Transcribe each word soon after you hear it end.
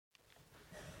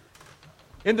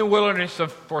In the wilderness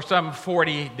for some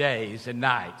 40 days and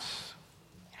nights,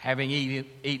 having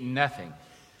eaten nothing.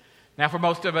 Now, for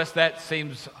most of us, that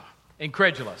seems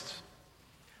incredulous.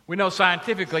 We know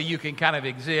scientifically you can kind of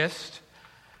exist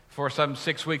for some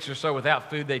 6 weeks or so without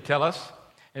food, they tell us,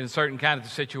 in certain kinds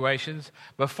of situations.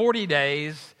 But 40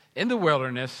 days in the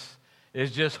wilderness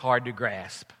is just hard to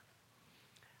grasp.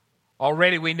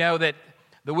 Already we know that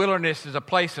the wilderness is a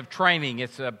place of training.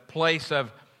 It's a place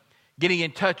of getting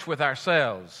in touch with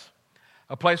ourselves,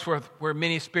 a place where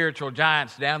many spiritual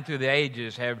giants down through the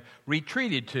ages have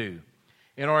retreated to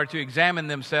in order to examine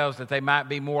themselves that they might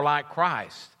be more like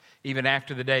Christ, even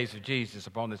after the days of Jesus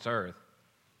upon this earth.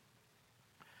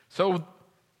 So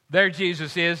there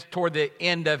Jesus is toward the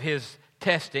end of his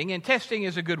testing, and testing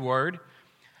is a good word.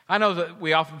 I know that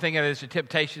we often think of it as the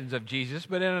temptations of Jesus,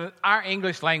 but in our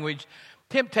English language,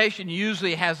 temptation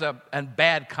usually has a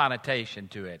bad connotation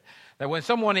to it. That when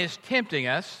someone is tempting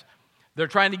us, they're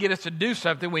trying to get us to do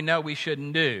something we know we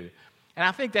shouldn't do. And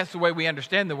I think that's the way we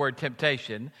understand the word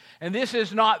temptation. And this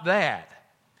is not that.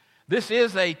 This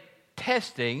is a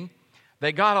testing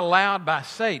that God allowed by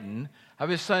Satan of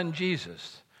his son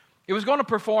Jesus. It was going to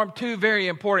perform two very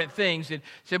important things.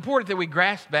 It's important that we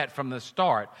grasp that from the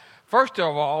start. First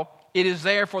of all, it is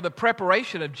there for the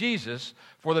preparation of Jesus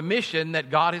for the mission that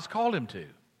God has called him to.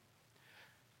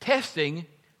 Testing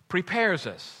prepares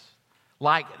us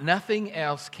like nothing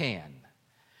else can.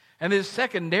 And then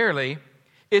secondarily,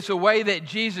 it's a way that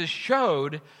Jesus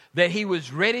showed that he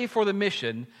was ready for the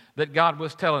mission that God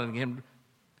was telling him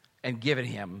and giving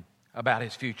him about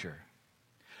his future.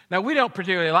 Now, we don't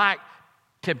particularly like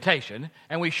temptation,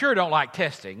 and we sure don't like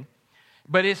testing,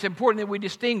 but it's important that we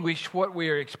distinguish what we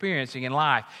are experiencing in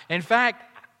life. In fact,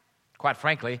 quite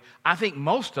frankly, I think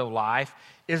most of life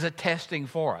is a testing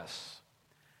for us.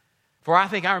 For I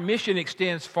think our mission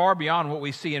extends far beyond what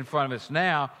we see in front of us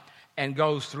now and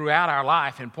goes throughout our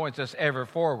life and points us ever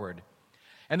forward.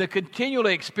 And the continual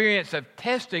experience of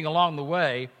testing along the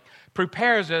way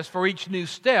prepares us for each new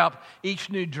step, each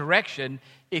new direction.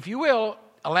 If you will,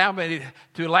 allow me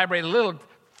to elaborate a little,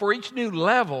 for each new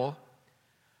level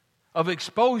of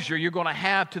exposure you're going to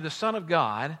have to the Son of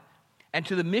God and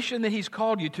to the mission that he's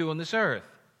called you to on this earth.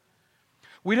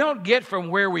 We don't get from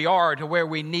where we are to where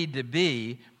we need to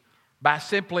be by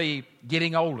simply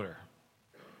getting older.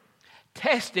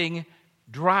 Testing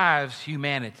drives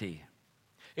humanity.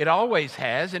 It always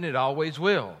has and it always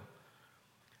will.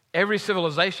 Every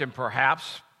civilization,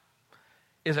 perhaps,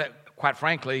 is, quite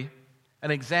frankly,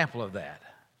 an example of that.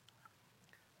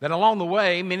 That along the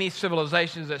way, many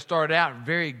civilizations that started out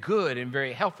very good and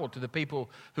very helpful to the people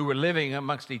who were living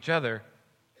amongst each other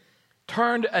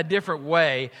turned a different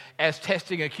way as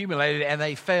testing accumulated, and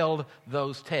they failed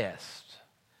those tests.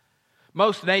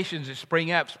 Most nations that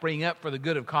spring up for the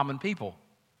good of common people,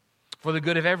 for the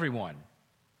good of everyone.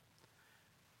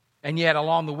 And yet,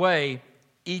 along the way,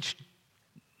 each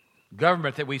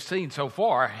government that we've seen so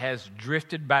far has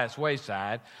drifted by its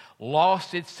wayside,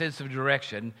 lost its sense of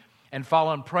direction, and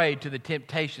fallen prey to the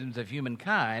temptations of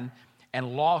humankind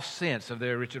and lost sense of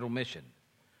their original mission.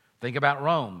 Think about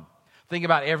Rome. Think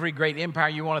about every great empire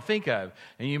you want to think of.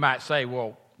 And you might say,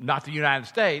 well, not the United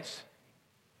States.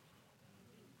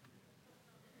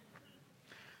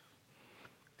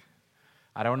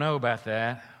 I don't know about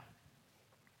that.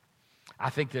 I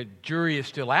think the jury is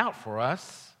still out for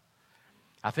us.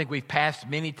 I think we've passed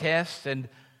many tests, and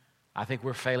I think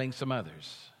we're failing some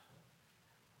others.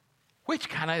 Which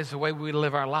kind of is the way we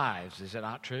live our lives, is it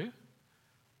not true?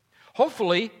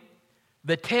 Hopefully,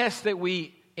 the tests that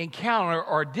we encounter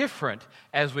are different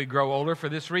as we grow older for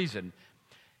this reason.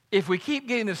 If we keep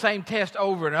getting the same test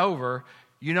over and over,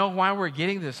 you know why we're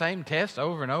getting the same test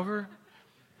over and over?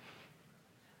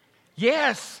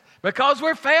 Yes, because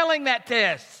we're failing that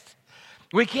test.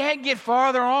 We can't get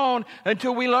farther on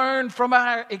until we learn from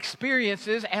our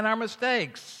experiences and our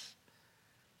mistakes.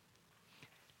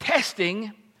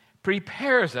 Testing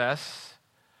prepares us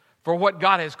for what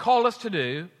God has called us to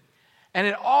do, and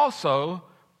it also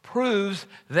proves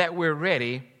that we're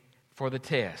ready for the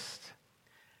test.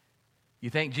 You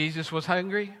think Jesus was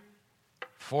hungry?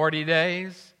 40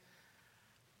 days?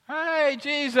 Hey,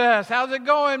 Jesus, how's it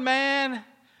going, man?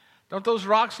 Don't those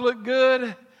rocks look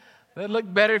good? They'd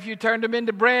look better if you turned them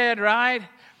into bread, right?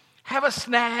 Have a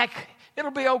snack.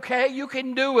 It'll be okay. You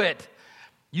can do it.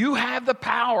 You have the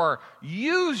power.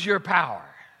 Use your power.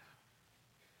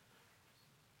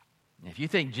 If you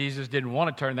think Jesus didn't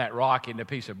want to turn that rock into a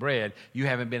piece of bread, you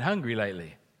haven't been hungry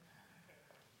lately.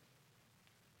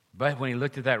 But when he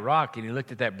looked at that rock and he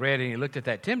looked at that bread and he looked at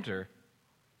that tempter,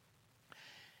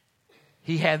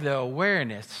 he had the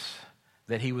awareness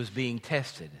that he was being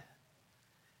tested.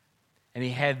 And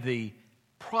he had the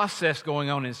process going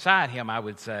on inside him, I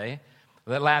would say,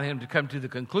 that allowed him to come to the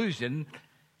conclusion,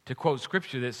 to quote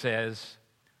Scripture that says,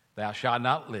 "Thou shalt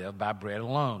not live by bread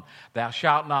alone. Thou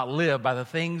shalt not live by the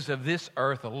things of this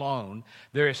earth alone.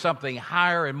 There is something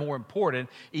higher and more important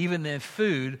even than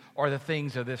food or the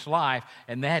things of this life,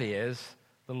 and that is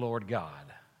the Lord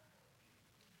God."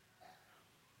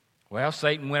 Well,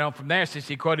 Satan went on from there since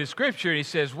he quoted Scripture, and he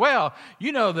says, well,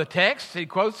 you know the text, he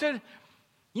quotes it.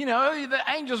 You know, the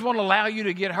angels won't allow you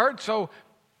to get hurt, so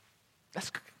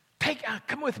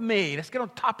come with me. Let's get on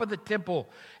top of the temple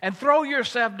and throw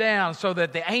yourself down so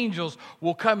that the angels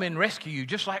will come and rescue you,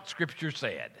 just like Scripture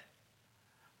said.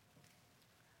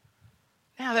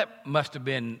 Now, that must have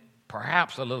been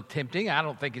perhaps a little tempting. I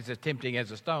don't think it's as tempting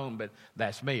as a stone, but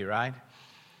that's me, right?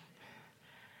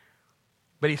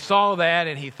 But he saw that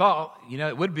and he thought,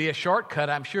 it would be a shortcut.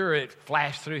 I'm sure it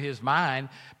flashed through his mind.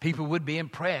 People would be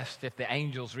impressed if the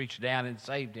angels reached down and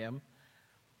saved him.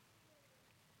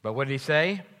 But what did he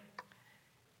say?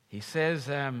 He says,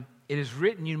 it is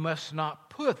written, you must not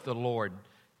put the Lord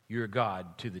your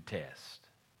God to the test.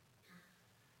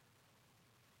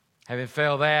 Having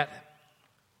failed that,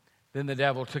 then the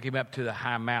devil took him up to the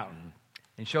high mountain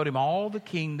and showed him all the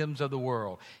kingdoms of the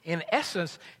world. In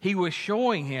essence, he was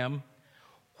showing him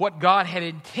what God had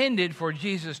intended for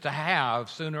Jesus to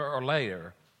have sooner or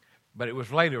later, but it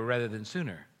was later rather than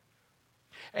sooner.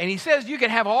 And he says you can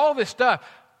have all this stuff,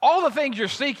 all the things you're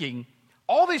seeking,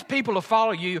 all these people to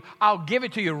follow you, I'll give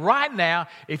it to you right now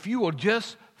if you will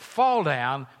just fall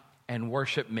down and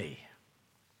worship me.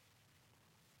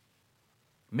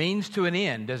 Means to an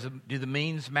end. Do the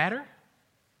means matter?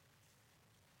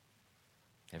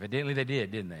 Evidently they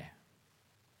did, didn't they?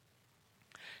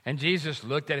 And Jesus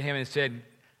looked at him and said,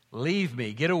 leave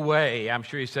me, get away. I'm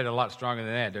sure he said it a lot stronger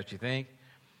than that, don't you think?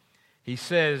 He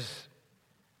says,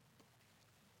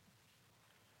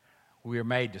 we are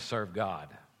made to serve God,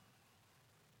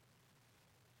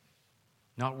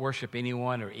 not worship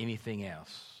anyone or anything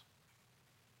else.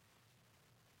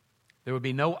 There would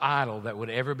be no idol that would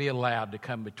ever be allowed to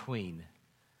come between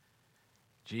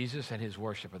Jesus and his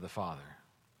worship of the Father.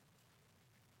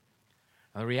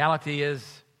 Now, the reality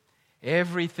is,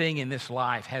 everything in this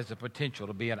life has the potential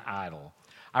to be an idol.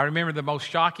 I remember the most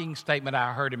shocking statement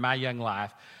I heard in my young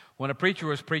life when a preacher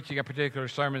was preaching a particular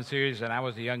sermon series and I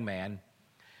was a young man.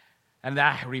 And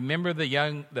I remember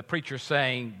the preacher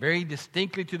saying very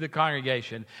distinctly to the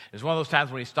congregation, it was one of those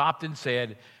times when he stopped and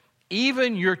said,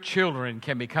 even your children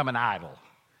can become an idol.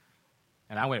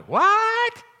 And I went,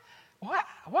 what? What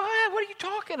are you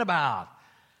talking about?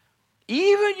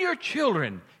 Even your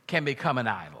children can become an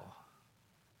idol.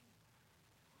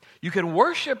 You can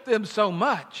worship them so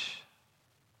much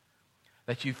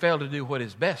that you fail to do what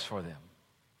is best for them.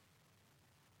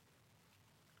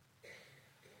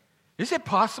 Is it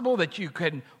possible that you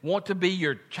can want to be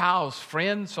your child's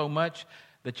friend so much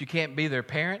that you can't be their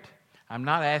parent? I'm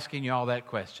not asking you all that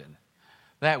question.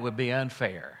 That would be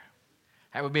unfair.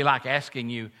 That would be like asking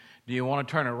you, do you want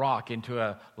to turn a rock into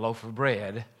a loaf of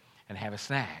bread and have a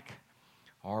snack?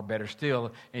 Or better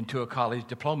still, into a college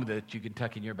diploma that you can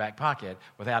tuck in your back pocket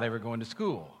without ever going to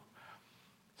school.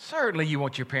 Certainly you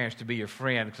want your parents to be your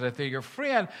friend, because if they're your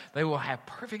friend, they will have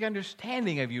perfect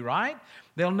understanding of you, right?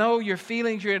 They'll know your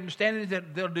feelings, your understanding,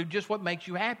 that they'll do just what makes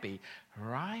you happy,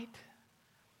 right?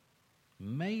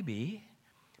 Maybe.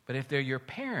 But if they're your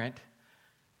parent,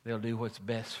 they'll do what's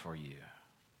best for you.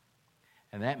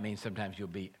 And that means sometimes you'll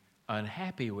be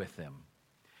unhappy with them.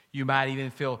 You might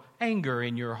even feel anger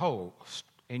in your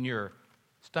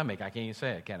stomach. I can't even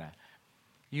say it, can I?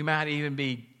 You might even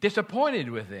be disappointed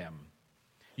with them.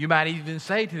 You might even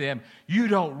say to them, you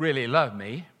don't really love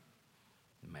me.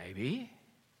 Maybe.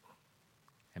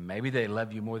 And maybe they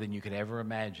love you more than you could ever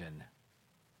imagine.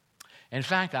 In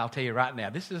fact, I'll tell you right now,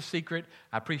 this is a secret.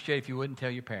 I appreciate if you wouldn't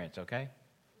tell your parents, okay?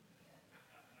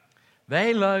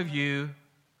 They love you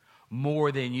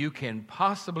more than you can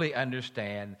possibly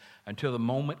understand until the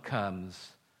moment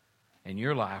comes in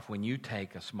your life when you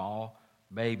take a small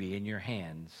baby in your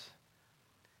hands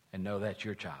and know that's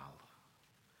your child.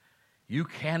 You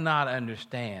cannot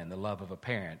understand the love of a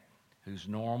parent who's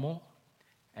normal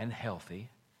and healthy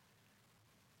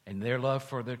and their love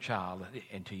for their child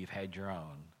until you've had your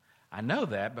own. I know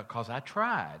that because I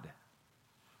tried.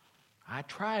 I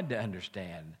tried to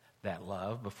understand that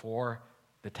love before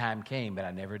the time came, but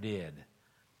I never did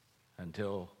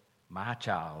until my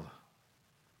child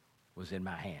was in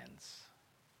my hands.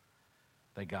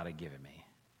 That God had given me.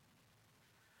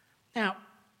 Now,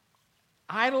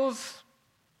 idols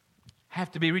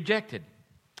have to be rejected.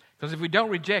 Because if we don't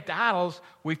reject idols,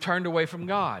 we've turned away from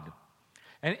God.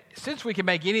 And since we can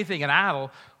make anything an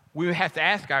idol, we have to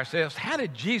ask ourselves, how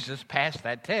did Jesus pass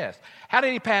that test? How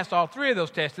did he pass all three of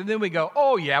those tests? And then we go,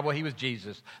 oh, yeah, well, he was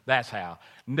Jesus. That's how.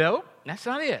 No, that's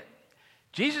not it.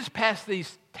 Jesus passed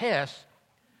these tests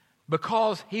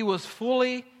because he was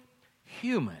fully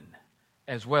human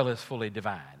as well as fully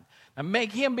divine. Now,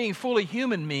 make him being fully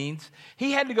human means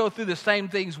he had to go through the same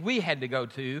things we had to go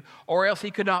to, or else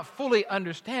he could not fully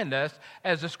understand us,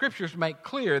 as the scriptures make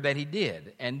clear that he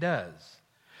did and does.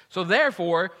 So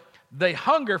therefore, the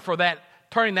hunger for that,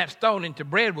 turning that stone into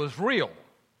bread, was real.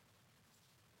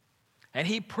 And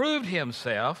he proved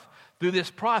himself through this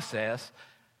process,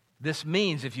 this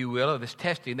means, if you will, of this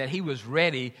testing, that he was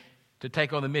ready to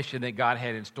take on the mission that God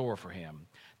had in store for him.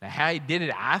 Now, how he did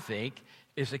it, I think,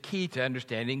 is a key to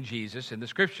understanding Jesus in the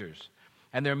Scriptures.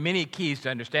 And there are many keys to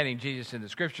understanding Jesus in the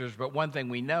Scriptures, but one thing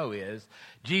we know is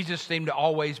Jesus seemed to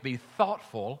always be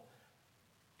thoughtful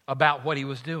about what he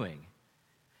was doing.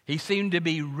 He seemed to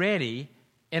be ready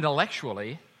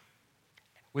intellectually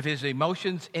with his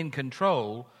emotions in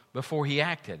control before he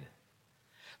acted.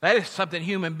 That is something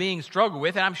human beings struggle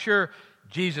with, and I'm sure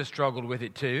Jesus struggled with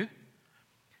it too.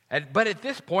 But at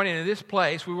this point and in this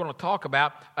place, we want to talk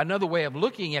about another way of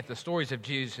looking at the stories of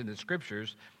Jesus in the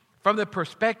Scriptures from the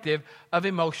perspective of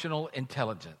emotional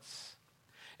intelligence.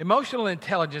 Emotional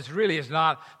intelligence really is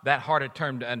not that hard a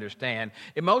term to understand.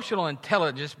 Emotional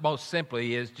intelligence, most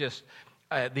simply, is just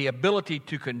the ability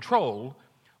to control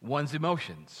one's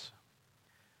emotions.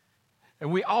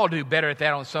 And we all do better at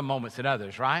that on some moments than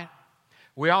others, right?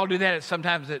 We all do that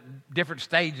sometimes at different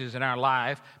stages in our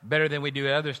life better than we do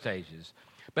at other stages.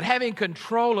 But having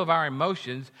control of our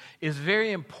emotions is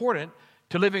very important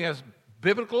to living a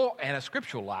biblical and a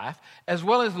scriptural life, as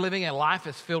well as living a life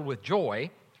that's filled with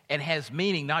joy and has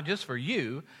meaning not just for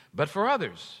you, but for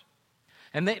others.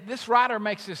 And this writer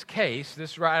makes this case,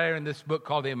 this writer in this book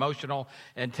called The Emotional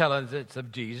Intelligence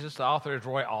of Jesus. The author is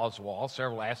Roy Oswald.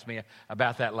 Several asked me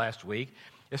about that last week.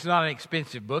 It's not an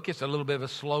expensive book. It's a little bit of a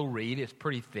slow read. It's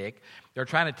pretty thick. They're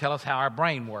trying to tell us how our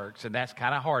brain works, and that's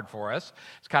kind of hard for us.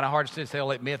 It's kind of hard since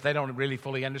they'll admit they don't really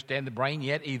fully understand the brain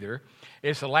yet either.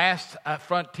 It's the last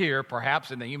frontier,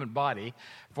 perhaps, in the human body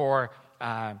for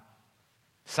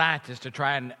scientists to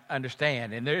try and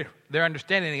understand. And their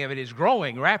understanding of it is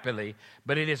growing rapidly,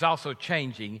 but it is also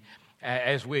changing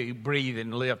as we breathe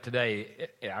and live today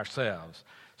ourselves.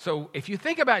 So if you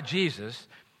think about Jesus,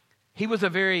 he was a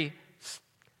very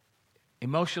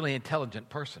emotionally intelligent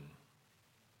person.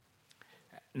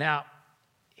 Now,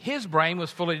 his brain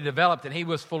was fully developed and he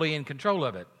was fully in control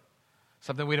of it.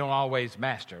 Something we don't always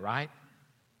master, right?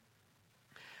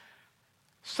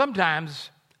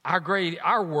 Sometimes our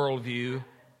worldview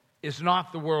is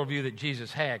not the worldview that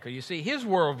Jesus had. Because you see, his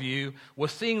worldview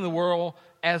was seeing the world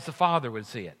as the Father would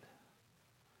see it.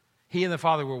 He and the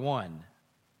Father were one.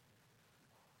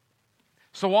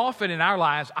 So often in our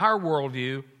lives, our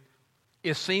worldview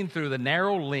is seen through the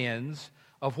narrow lens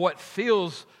of what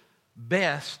feels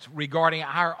best regarding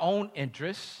our own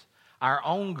interests, our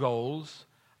own goals,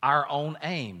 our own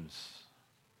aims.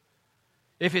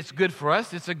 If it's good for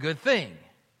us, it's a good thing.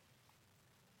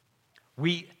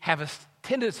 We have a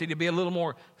tendency to be a little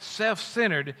more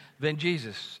self-centered than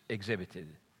Jesus exhibited.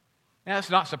 Now,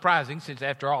 it's not surprising since,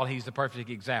 after all, he's the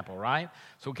perfect example, right?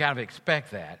 So we kind of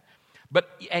expect that.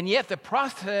 And yet the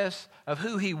process of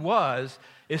who he was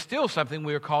is still something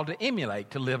we are called to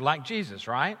emulate, to live like Jesus,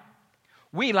 right?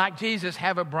 We, like Jesus,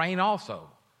 have a brain also.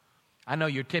 I know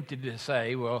you're tempted to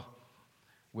say, well,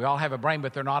 we all have a brain,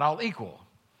 but they're not all equal.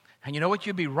 And you know what?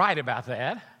 You'd be right about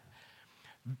that.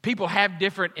 People have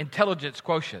different intelligence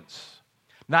quotients.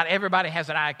 Not everybody has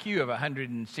an IQ of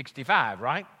 165,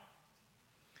 right?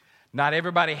 Not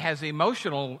everybody has the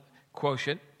emotional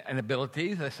quotient and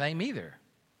ability the same either.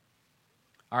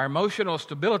 Our emotional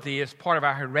stability is part of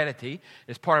our heredity,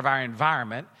 it's part of our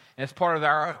environment, and it's part of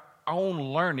our own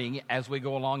learning as we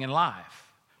go along in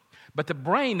life. But the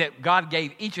brain that God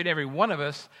gave each and every one of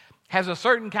us has a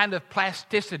certain kind of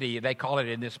plasticity, they call it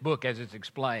in this book as it's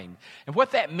explained. And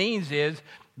what that means is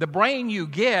the brain you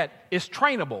get is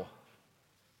trainable.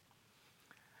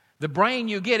 The brain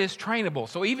you get is trainable.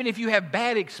 So even if you have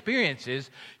bad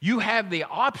experiences, you have the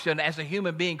option as a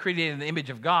human being created in the image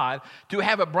of God to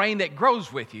have a brain that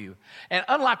grows with you. And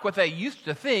unlike what they used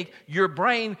to think, your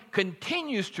brain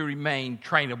continues to remain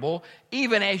trainable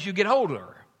even as you get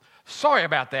older. Sorry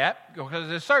about that, because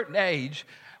at a certain age,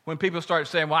 when people start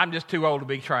saying, well, I'm just too old to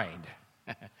be trained.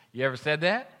 You ever said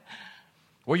that?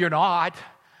 Well, you're not.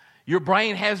 Your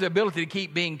brain has the ability to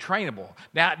keep being trainable.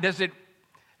 Now,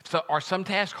 So are some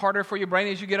tasks harder for your brain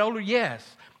as you get older?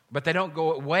 Yes. But they don't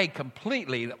go away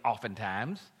completely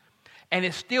oftentimes. And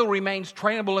it still remains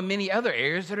trainable in many other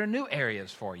areas that are new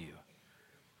areas for you.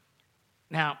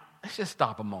 Now, let's just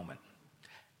stop a moment.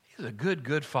 He's a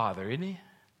good father, isn't he?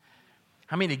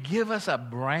 I mean, to give us a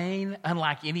brain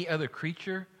unlike any other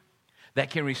creature that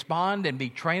can respond and be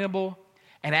trainable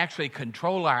and actually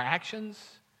control our actions.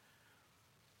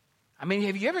 I mean,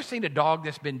 have you ever seen a dog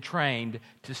that's been trained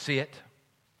to sit?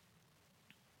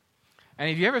 And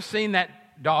have you ever seen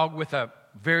that dog with a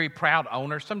very proud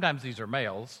owner? Sometimes these are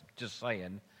males, just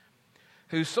saying,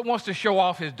 who wants to show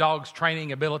off his dog's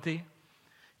training ability.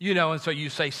 You know, and so you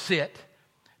say sit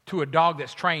to a dog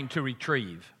that's trained to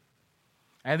retrieve.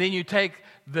 And then you take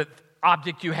the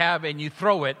object you have and you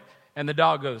throw it, and the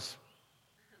dog goes.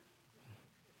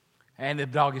 And the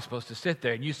dog is supposed to sit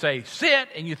there. And you say, sit,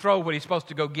 and you throw what he's supposed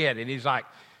to go get. And he's like,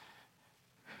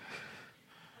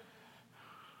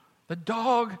 the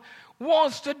dog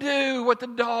wants to do what the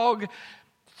dog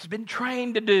has been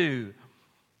trained to do.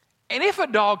 And if a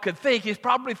dog could think, he's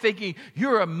probably thinking,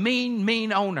 you're a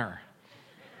mean owner.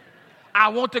 I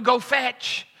want to go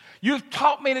fetch. You've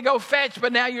taught me to go fetch,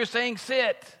 but now you're saying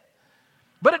sit.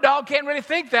 But a dog can't really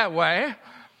think that way.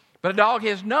 But a dog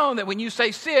has known that when you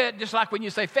say sit, just like when you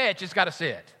say fetch, it's got to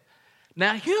sit.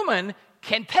 Now, human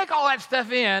can take all that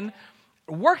stuff in,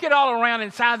 work it all around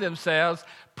inside themselves,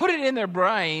 put it in their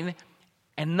brain,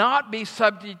 and not be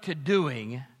subject to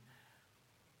doing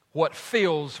what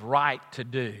feels right to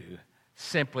do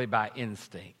simply by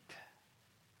instinct.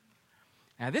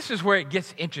 Now, this is where it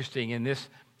gets interesting in this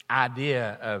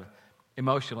idea of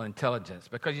emotional intelligence,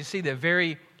 because you see the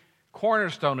very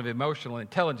cornerstone of emotional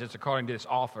intelligence, according to this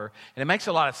author, and it makes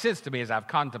a lot of sense to me as I've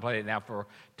contemplated now for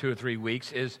 2 or 3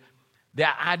 weeks, is the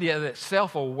idea that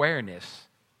self-awareness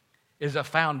is a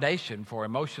foundation for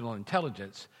emotional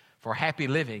intelligence, for happy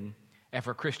living, and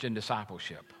for Christian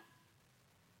discipleship.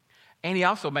 And he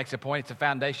also makes a point it's a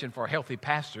foundation for healthy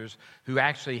pastors who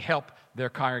actually help their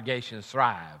congregations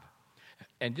thrive.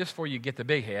 And just before you get the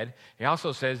big head, he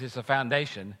also says it's a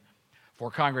foundation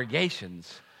for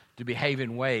congregations to behave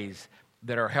in ways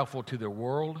that are helpful to their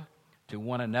world, to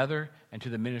one another, and to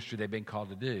the ministry they've been called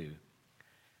to do.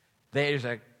 There's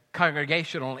a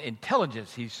congregational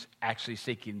intelligence, he's actually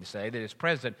seeking to say, that is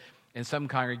present in some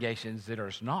congregations that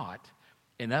is not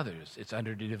in others. It's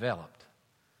underdeveloped.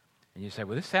 And you say,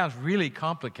 well, this sounds really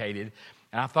complicated,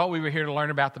 and I thought we were here to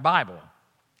learn about the Bible.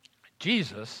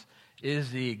 Jesus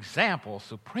is the example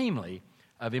supremely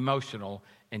of emotional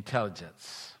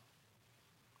intelligence.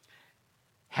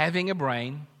 Having a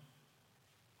brain,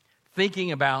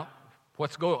 thinking about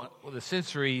what's going on, the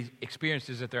sensory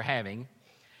experiences that they're having,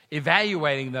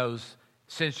 evaluating those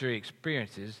sensory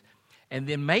experiences, and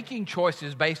then making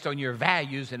choices based on your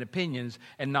values and opinions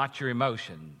and not your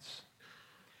emotions.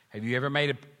 Have you ever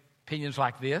made opinions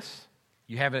like this?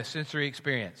 You have a sensory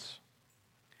experience.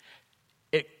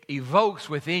 It evokes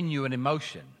within you an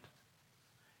emotion.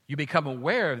 You become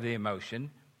aware of the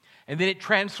emotion, and then it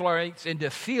translates into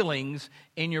feelings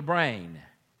in your brain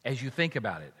as you think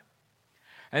about it.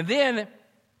 And then,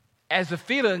 as the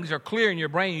feelings are clear in your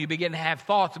brain, you begin to have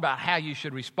thoughts about how you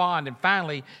should respond, and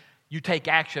finally, you take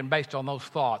action based on those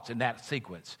thoughts in that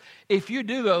sequence. If you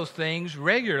do those things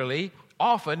regularly,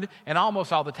 often, and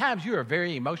almost all the times, you're a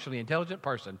very emotionally intelligent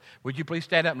person. Would you please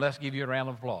stand up and let's give you a round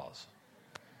of applause?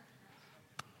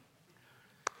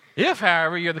 If,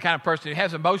 however, you're the kind of person who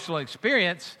has emotional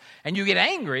experience and you get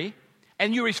angry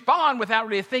and you respond without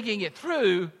really thinking it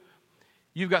through,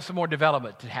 you've got some more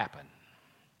development to happen.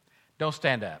 Don't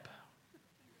stand up.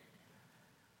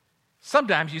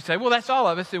 Sometimes you say, well, that's all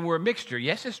of us and we're a mixture.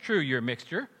 Yes, it's true, you're a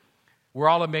mixture. We're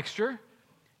all a mixture.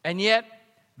 And yet,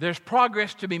 there's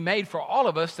progress to be made for all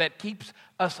of us that keeps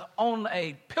us on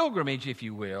a pilgrimage, if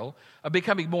you will, of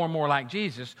becoming more and more like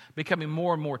Jesus, becoming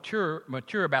more and more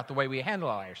mature about the way we handle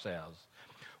ourselves.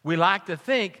 We like to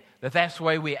think that that's the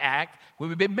way we act when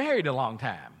we've been married a long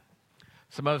time.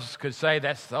 Some of us could say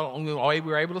that's the only way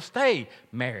we're able to stay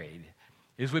married,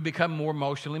 is we become more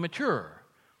emotionally mature.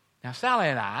 Now, Sally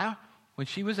and I, when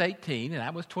she was 18 and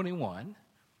I was 21,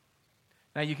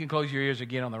 now you can close your ears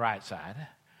again on the right side,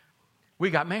 we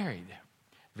got married.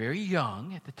 Very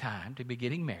young at the time to be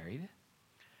getting married.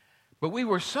 But we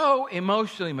were so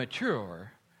emotionally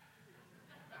mature,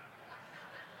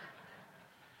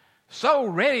 so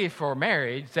ready for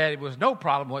marriage that it was no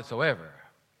problem whatsoever.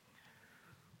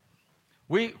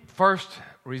 We first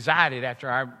resided after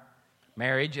our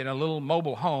marriage in a little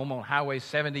mobile home on Highway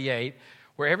 78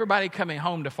 where everybody coming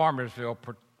home to Farmersville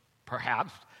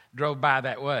perhaps drove by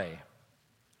that way.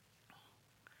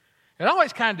 It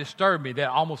always kind of disturbed me that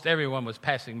almost everyone was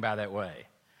passing by that way.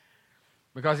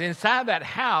 Because inside that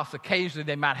house, occasionally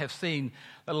they might have seen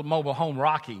a little mobile home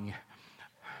rocking,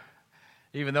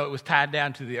 even though it was tied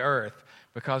down to the earth,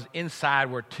 because inside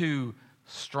were two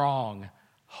strong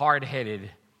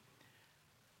hard-headed,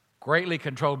 greatly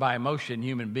controlled by emotion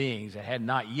human beings that had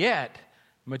not yet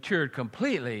matured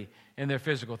completely in their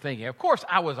physical thinking. Of course,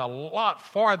 I was a lot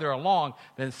farther along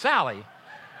than Sally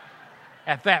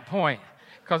at that point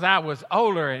because I was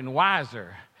older and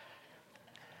wiser.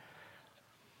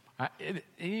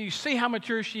 You see how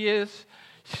mature she is?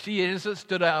 She isn't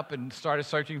stood up and started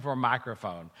searching for a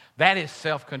microphone. That is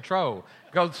self-control.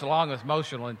 Goes along with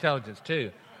emotional intelligence,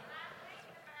 too.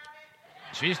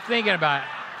 She's thinking about it.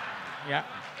 Yeah.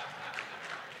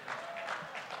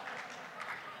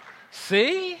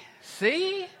 See?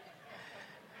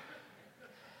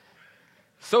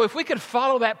 So if we could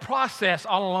follow that process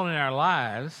all along in our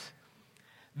lives,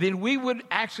 then we would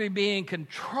actually be in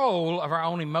control of our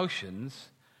own emotions,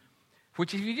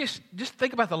 which if you just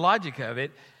think about the logic of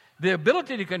it, the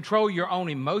ability to control your own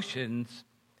emotions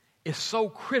is so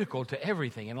critical to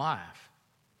everything in life.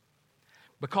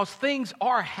 Because things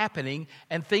are happening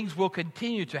and things will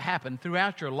continue to happen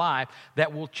throughout your life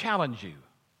that will challenge you,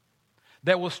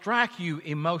 that will strike you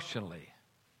emotionally.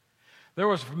 There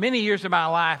was many years of my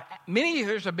life, many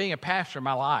years of being a pastor in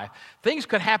my life, things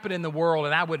could happen in the world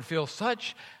and I would feel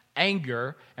such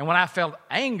anger. And when I felt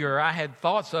anger, I had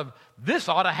thoughts of, this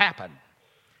ought to happen.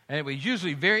 And it was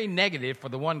usually very negative for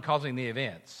the one causing the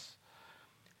events.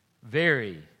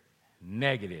 Very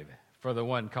negative for the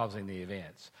one causing the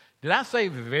events. Did I say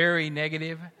very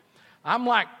negative? I'm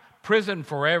like prison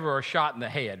forever or shot in the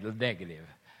head, negative.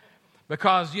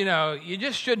 Because, you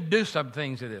just shouldn't do some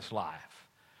things in this life.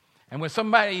 And when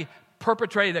somebody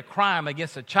perpetrated a crime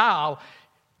against a child,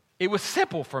 it was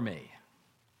simple for me.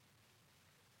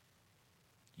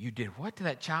 You did what to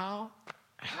that child?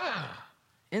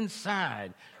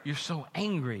 Inside, you're so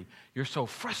angry. You're so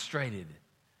frustrated.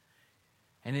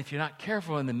 And if you're not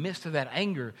careful in the midst of that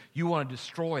anger, you want to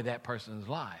destroy that person's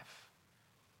life.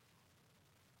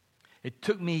 It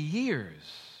took me years,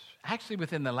 actually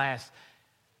within the last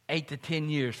 8 to 10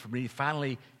 years, for me to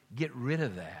finally get rid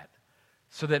of that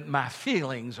so that my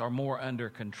feelings are more under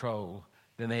control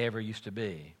than they ever used to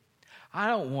be. I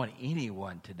don't want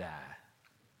anyone to die.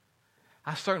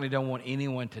 I certainly don't want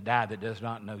anyone to die that does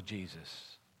not know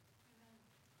Jesus.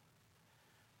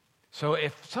 So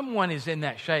if someone is in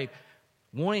that shape,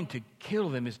 wanting to kill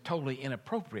them is totally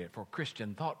inappropriate for a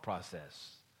Christian thought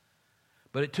process.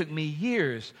 But it took me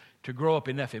years to grow up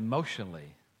enough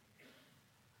emotionally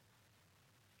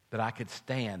that I could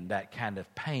stand that kind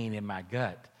of pain in my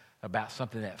gut about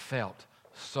something that felt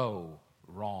so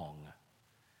wrong.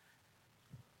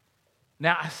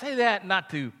 Now, I say that not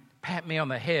to pat me on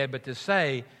the head, but to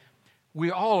say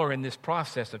we all are in this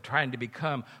process of trying to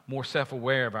become more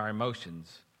self-aware of our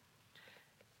emotions.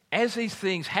 As these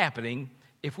things happening,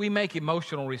 if we make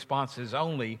emotional responses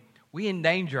only, we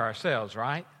endanger ourselves,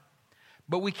 right?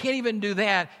 But we can't even do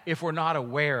that if we're not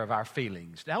aware of our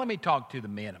feelings. Now, let me talk to the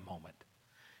men a moment.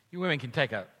 You women can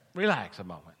relax a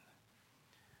moment.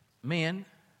 Men,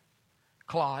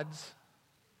 clods,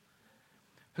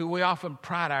 who we often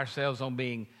pride ourselves on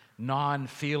being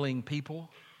non-feeling people.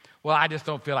 Well, I just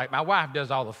don't feel like my wife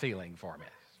does all the feeling for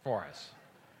us.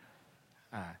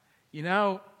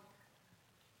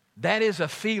 That is a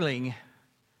feeling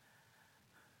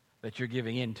that you're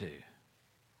giving into.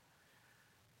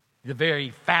 The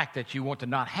very fact that you want to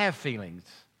not have feelings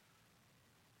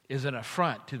is an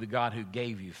affront to the God who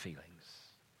gave you feelings.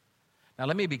 Now,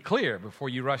 let me be clear before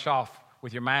you rush off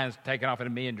with your minds taken off in a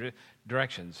million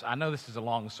directions. I know this is a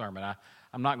long sermon.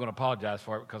 I'm not going to apologize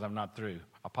for it because I'm not through.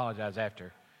 I'll apologize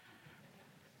after.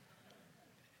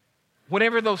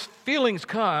 Whenever those feelings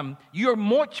come, you're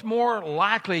much more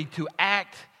likely to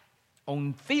act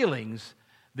on feelings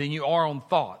than you are on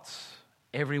thoughts.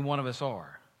 Every one of us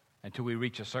are, until we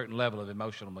reach a certain level of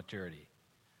emotional maturity.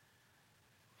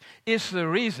 It's the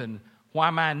reason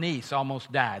why my niece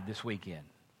almost died this weekend.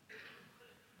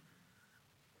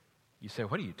 You say,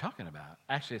 what are you talking about?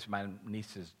 Actually, it's my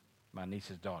niece's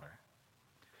daughter.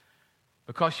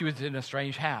 Because she was in a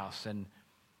strange house, and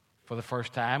for the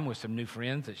first time with some new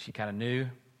friends that she kind of knew,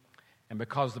 and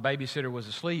because the babysitter was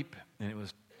asleep, and it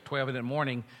was 12 in the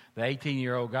morning, the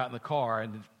 18-year-old got in the car,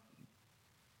 and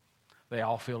they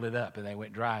all filled it up, and they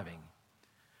went driving.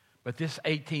 But this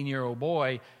 18-year-old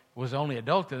boy was the only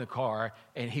adult in the car,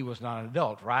 and he was not an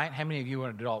adult, right? How many of you were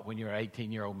an adult when you were an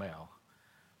 18-year-old male?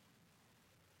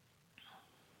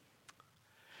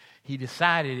 He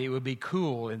decided it would be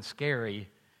cool and scary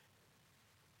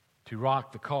to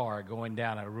rock the car going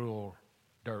down a rural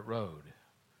dirt road.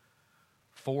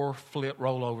 4 flip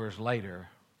rollovers later,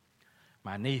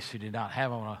 my niece, who did not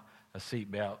have on a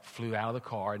seatbelt, flew out of the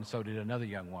car, and so did another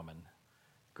young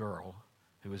girl,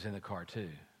 who was in the car too.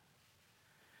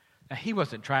 Now, he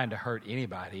wasn't trying to hurt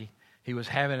anybody. He was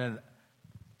having an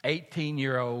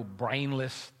 18-year-old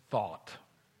brainless thought.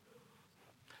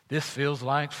 This feels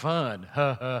like fun.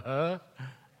 Ha, ha, ha.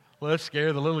 Let's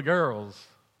scare the little girls.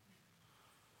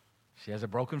 She has a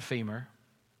broken femur.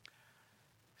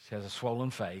 She has a swollen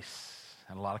face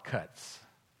and a lot of cuts.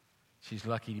 She's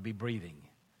lucky to be breathing,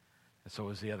 and so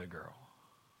is the other girl.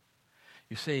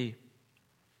 You see,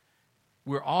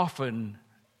 we're often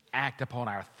act upon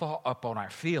our thought, upon our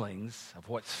feelings of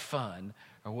what's fun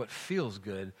or what feels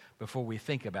good before we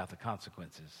think about the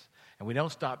consequences. And we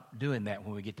don't stop doing that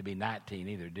when we get to be 19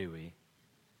 either, do we?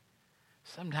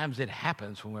 Sometimes it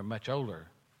happens when we're much older.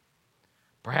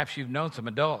 Perhaps you've known some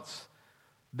adults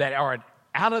that are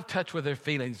out of touch with their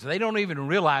feelings. They don't even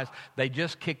realize they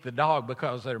just kicked the dog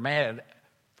because they're mad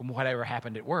from whatever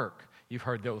happened at work. You've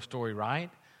heard those stories, right?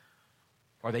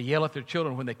 Or they yell at their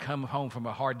children when they come home from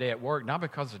a hard day at work, not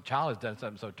because the child has done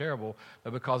something so terrible,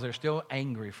 but because they're still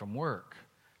angry from work,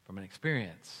 from an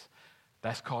experience.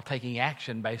 That's called taking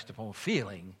action based upon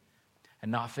feeling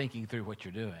and not thinking through what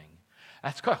you're doing.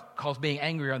 That's called being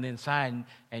angry on the inside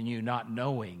and you not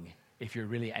knowing if you're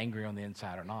really angry on the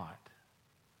inside or not.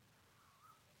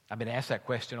 I've been asked that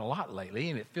question a lot lately,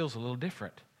 and it feels a little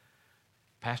different.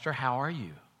 Pastor, how are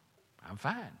you? I'm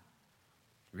fine.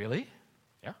 Really?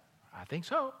 Yeah, I think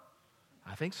so.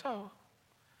 I think so.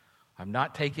 I've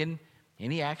not taken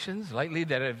any actions lately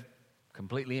that have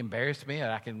completely embarrassed me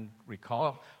that I can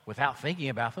recall without thinking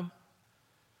about them.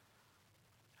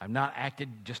 I've not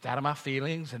acted just out of my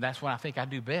feelings, and that's when I think I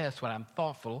do best, when I'm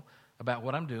thoughtful about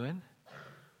what I'm doing.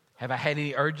 Have I had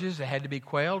any urges that had to be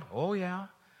quelled? Oh, yeah.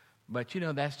 But,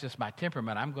 that's just my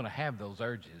temperament. I'm going to have those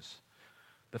urges.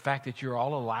 The fact that you're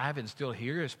all alive and still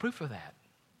here is proof of that.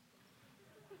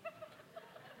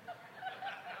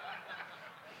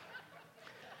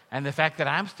 And the fact that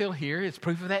I'm still here is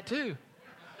proof of that, too.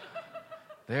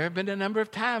 There have been a number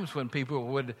of times when people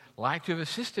would like to have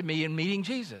assisted me in meeting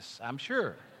Jesus, I'm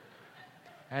sure.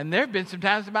 And there have been some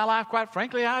times in my life, quite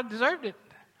frankly, I deserved it.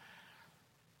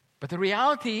 But the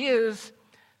reality is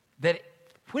that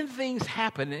when things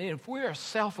happen, and if we are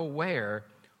self-aware,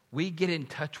 we get in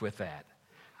touch with that.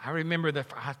 I remember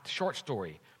a short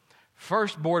story.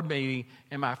 First board meeting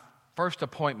in my first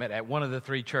appointment at one of the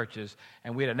 3 churches,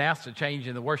 and we had announced a change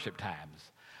in the worship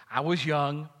times. I was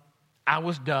young. I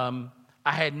was dumb.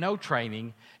 I had no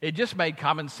training. It just made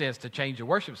common sense to change the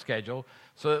worship schedule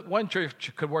so that one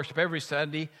church could worship every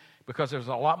Sunday, because there's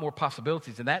a lot more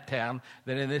possibilities in that town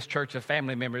than in this church of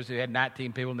family members who had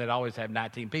 19 people, and they'd always have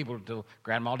 19 people until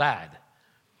Grandma died.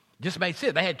 Just made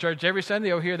sense. They had church every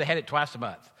Sunday. Over here, they had it twice a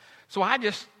month. So I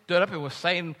just stood up and was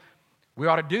saying, we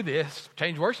ought to do this,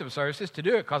 change worship services to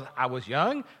do it, because I was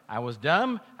young, I was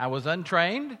dumb, I was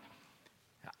untrained.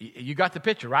 You got the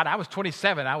picture, right? I was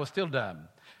 27, I was still dumb.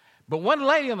 But one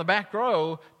lady on the back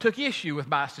row took issue with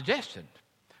my suggestion,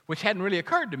 which hadn't really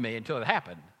occurred to me until it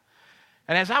happened.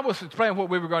 And as I was explaining what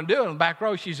we were going to do in the back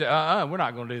row, she said, we're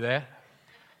not going to do that.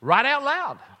 Right out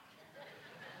loud.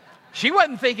 She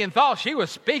wasn't thinking thoughts. She was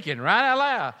speaking right out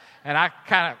loud. And I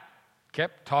kind of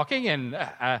kept talking,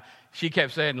 and she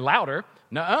kept saying louder,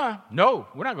 no,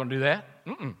 we're not going to do that.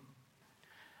 Mm-mm.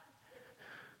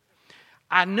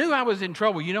 I knew I was in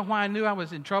trouble. You know why I knew I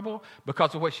was in trouble?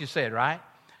 Because of what she said, right?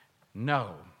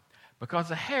 No, because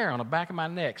the hair on the back of my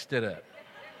neck stood up.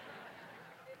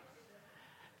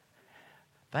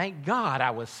 Thank God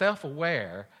I was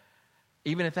self-aware,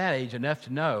 even at that age, enough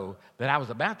to know that I was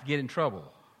about to get in trouble,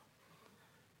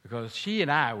 because she and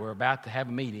I were about to have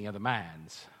a meeting of the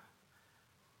minds.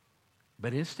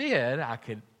 But instead, I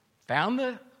found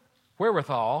the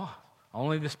wherewithal,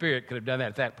 only the Spirit could have done that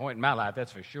at that point in my life,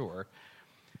 that's for sure,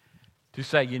 to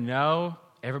say,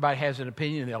 everybody has an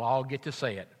opinion, and they'll all get to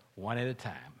say it one at a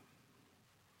time.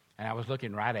 And I was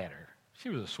looking right at her. She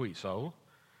was a sweet soul.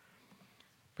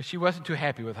 But she wasn't too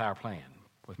happy with our plan,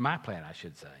 with my plan, I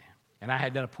should say. And I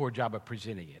had done a poor job of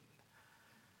presenting it.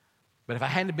 But if I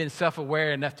hadn't been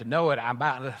self-aware enough to know it, I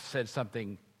might have said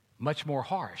something much more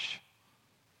harsh.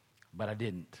 But I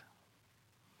didn't.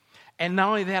 And not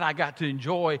only that, I got to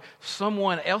enjoy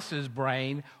someone else's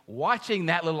brain watching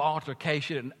that little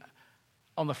altercation.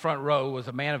 On the front row was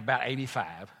a man of about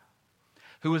 85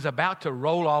 who was about to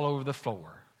roll all over the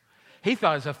floor. He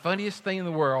thought it was the funniest thing in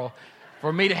the world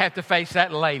for me to have to face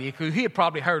that lady, who he had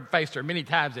probably faced her many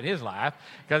times in his life,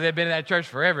 because they'd been in that church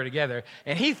forever together,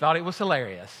 and he thought it was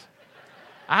hilarious.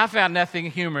 I found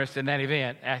nothing humorous in that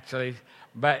event, actually,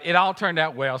 but it all turned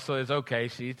out well, so it's okay.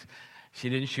 She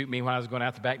didn't shoot me when I was going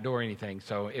out the back door or anything,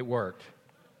 so it worked.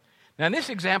 Now, in this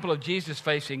example of Jesus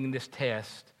facing this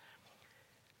test,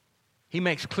 he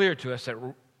makes clear to us that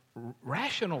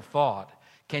rational thought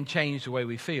can change the way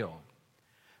we feel.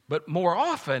 But more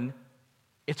often,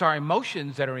 it's our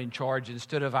emotions that are in charge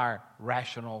instead of our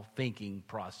rational thinking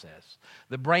process.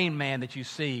 The brain man that you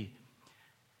see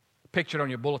pictured on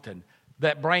your bulletin,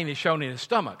 that brain is shown in his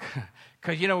stomach.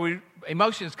 Because,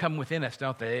 emotions come within us,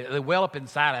 don't they? They well up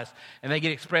inside us, and they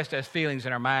get expressed as feelings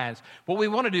in our minds. What we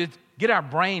want to do is get our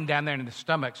brain down there in the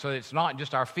stomach so that it's not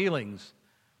just our feelings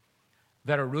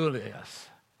that are ruling us,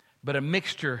 but a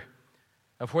mixture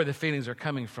of where the feelings are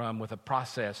coming from with a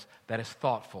process that is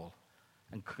thoughtful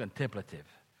and contemplative.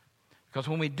 Because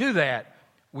when we do that,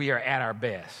 we are at our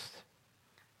best.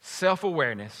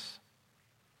 Self-awareness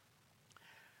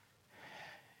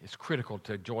is critical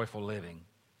to joyful living.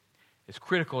 It's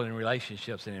critical in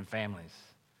relationships and in families.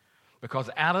 Because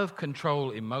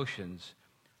out-of-control emotions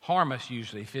harm us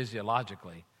usually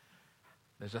physiologically.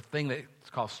 There's a thing that's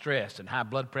called stress and high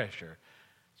blood pressure.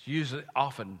 It's usually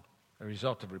often a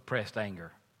result of repressed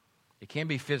anger. It can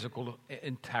be physical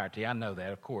entirety, I know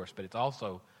that, of course, but it's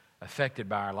also affected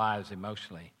by our lives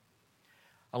emotionally.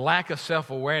 A lack of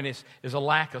self-awareness is a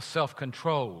lack of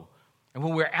self-control. And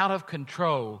when we're out of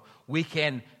control, we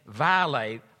can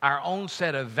violate our own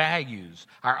set of values,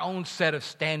 our own set of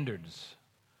standards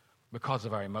because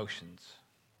of our emotions.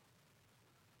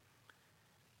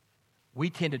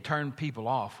 We tend to turn people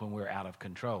off when we're out of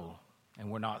control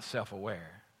and we're not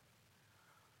self-aware.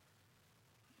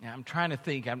 Now, I'm trying to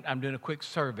think. I'm doing a quick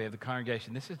survey of the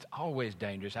congregation. This is always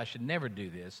dangerous. I should never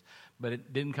do this, but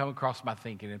it didn't come across my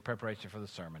thinking in preparation for the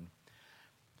sermon.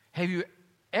 Have you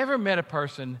ever met a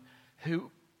person who,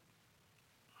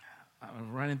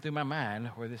 I'm running through my mind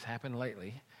where this happened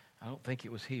lately. I don't think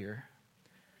it was here.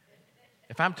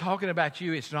 If I'm talking about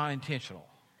you, it's not intentional.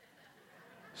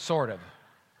 Sort of.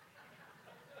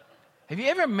 Have you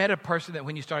ever met a person that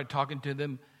when you started talking to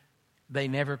them, they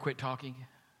never quit talking?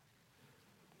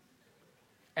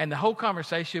 And the whole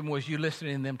conversation was you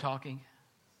listening to them talking?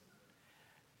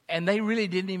 And they really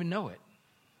didn't even know it.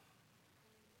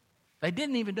 They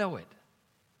didn't even know it.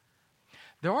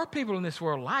 There are people in this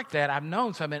world like that. I've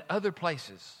known some in other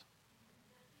places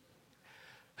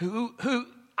who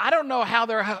I don't know how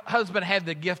their husband had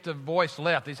the gift of voice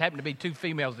left. These happen to be two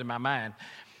females in my mind.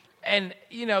 And,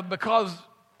 because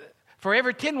for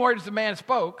every 10 words the man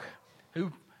spoke,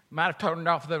 who might have turned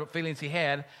off the feelings he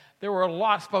had, there were a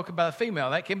lot spoken by the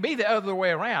female. That can be the other way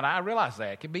around. I realize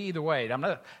that. It can be either way. I'm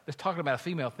not just talking about a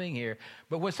female thing here.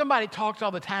 But when somebody talks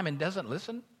all the time and doesn't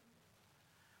listen,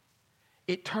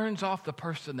 it turns off the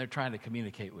person they're trying to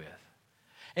communicate with.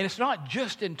 And it's not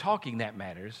just in talking that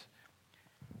matters.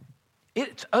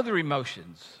 It's other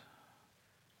emotions.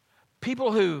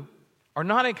 People who are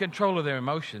not in control of their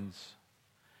emotions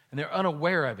and they're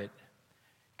unaware of it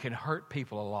can hurt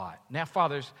people a lot. Now,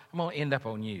 fathers, I'm going to end up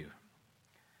on you.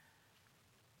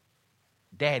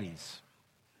 Daddies.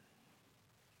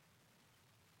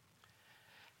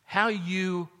 How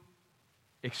you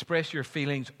express your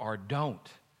feelings or don't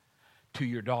to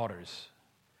your daughters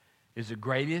is the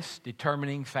greatest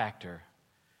determining factor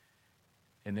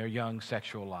in their young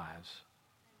sexual lives.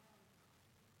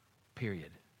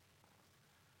 Period.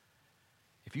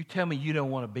 If you tell me you don't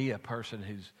want to be a person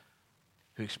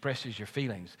who expresses your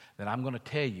feelings, then I'm going to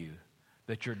tell you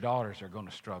that your daughters are going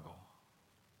to struggle.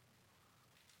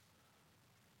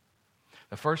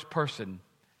 The first person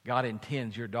God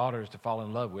intends your daughters to fall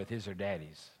in love with is their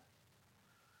daddies.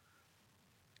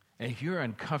 And if you're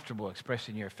uncomfortable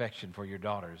expressing your affection for your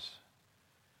daughters,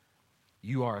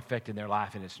 you are affecting their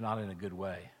life, and it's not in a good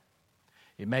way.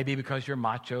 It may be because you're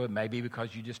macho. It may be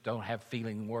because you just don't have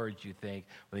feeling words, you think.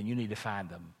 Well, then you need to find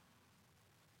them.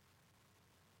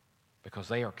 Because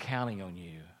they are counting on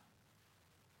you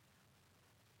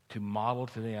to model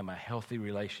to them a healthy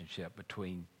relationship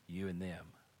between you and them.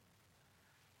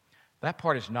 That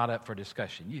part is not up for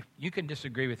discussion. You can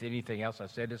disagree with anything else I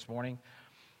said this morning,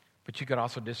 but you could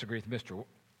also disagree with Mr.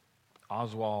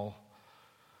 Oswald.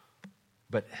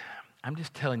 But I'm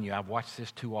just telling you, I've watched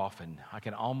this too often. I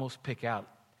can almost pick out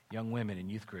young women in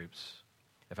youth groups,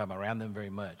 if I'm around them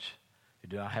very much, who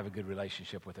do not have a good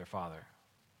relationship with their father.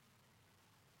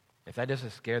 If that doesn't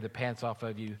scare the pants off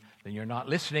of you, then you're not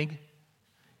listening.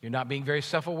 You're not being very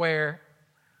self-aware.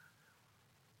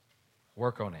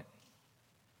 Work on it.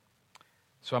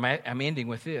 So I'm ending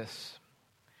with this.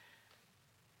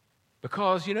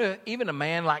 Because, even a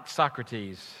man like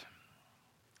Socrates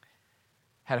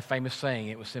had a famous saying.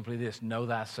 It was simply this: know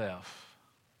thyself.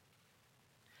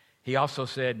 He also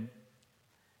said,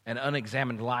 an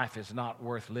unexamined life is not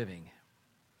worth living.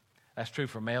 That's true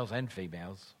for males and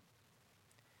females.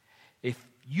 If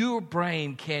your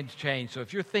brain can't change, so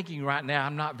if you're thinking right now,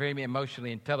 I'm not very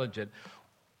emotionally intelligent,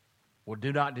 Well,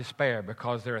 do not despair,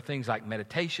 because there are things like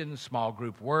meditation, small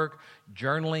group work,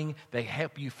 journaling. They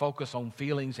help you focus on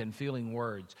feelings and feeling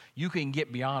words. You can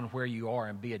get beyond where you are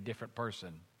and be a different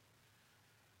person.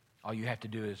 All you have to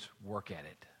do is work at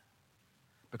it,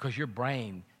 because your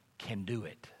brain can do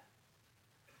it.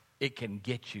 It can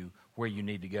get you where you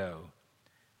need to go.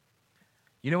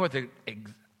 You know what the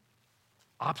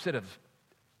opposite of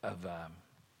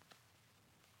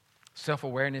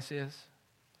self-awareness is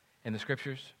in the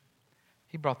Scriptures?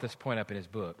 He brought this point up in his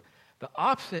book. The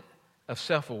opposite of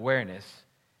self-awareness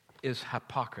is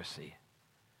hypocrisy.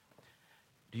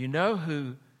 Do you know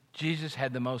who Jesus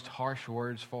had the most harsh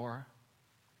words for?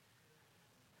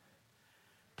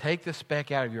 Take the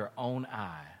speck out of your own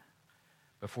eye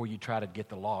before you try to get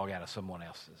the log out of someone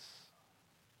else's.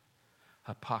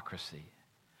 Hypocrisy.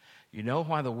 You know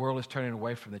why the world is turning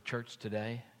away from the church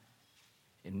today?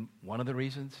 And one of the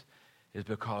reasons is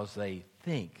because they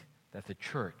think that the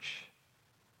church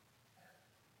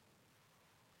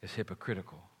is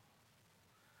hypocritical.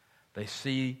 They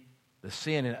see the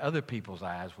sin in other people's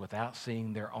eyes without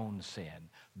seeing their own sin.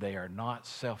 They are not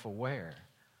self-aware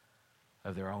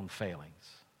of their own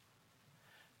failings.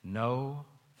 Know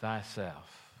thyself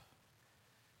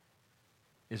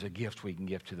is a gift we can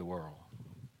give to the world.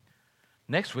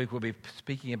 Next week, we'll be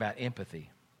speaking about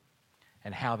empathy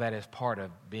and how that is part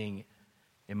of being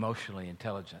emotionally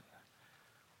intelligent.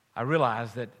 I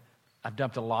realize that I've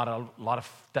dumped a lot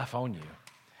of stuff on you.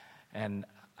 And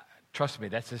trust me,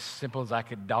 that's as simple as I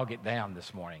could dog it down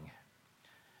this morning.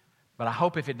 But I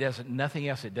hope if it does nothing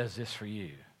else, it does this for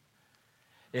you.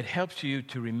 It helps you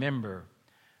to remember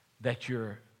that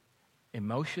your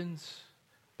emotions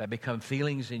that become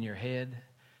feelings in your head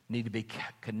need to be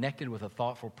connected with a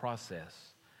thoughtful process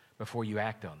before you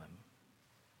act on them.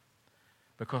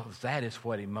 Because that is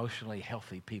what emotionally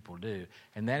healthy people do.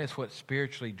 And that is what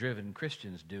spiritually driven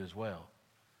Christians do as well.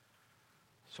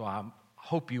 So I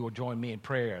hope you will join me in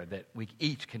prayer that we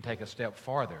each can take a step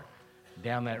farther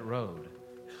down that road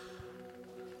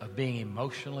of being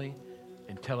emotionally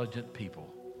intelligent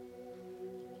people,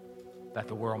 that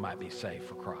the world might be saved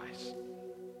for Christ.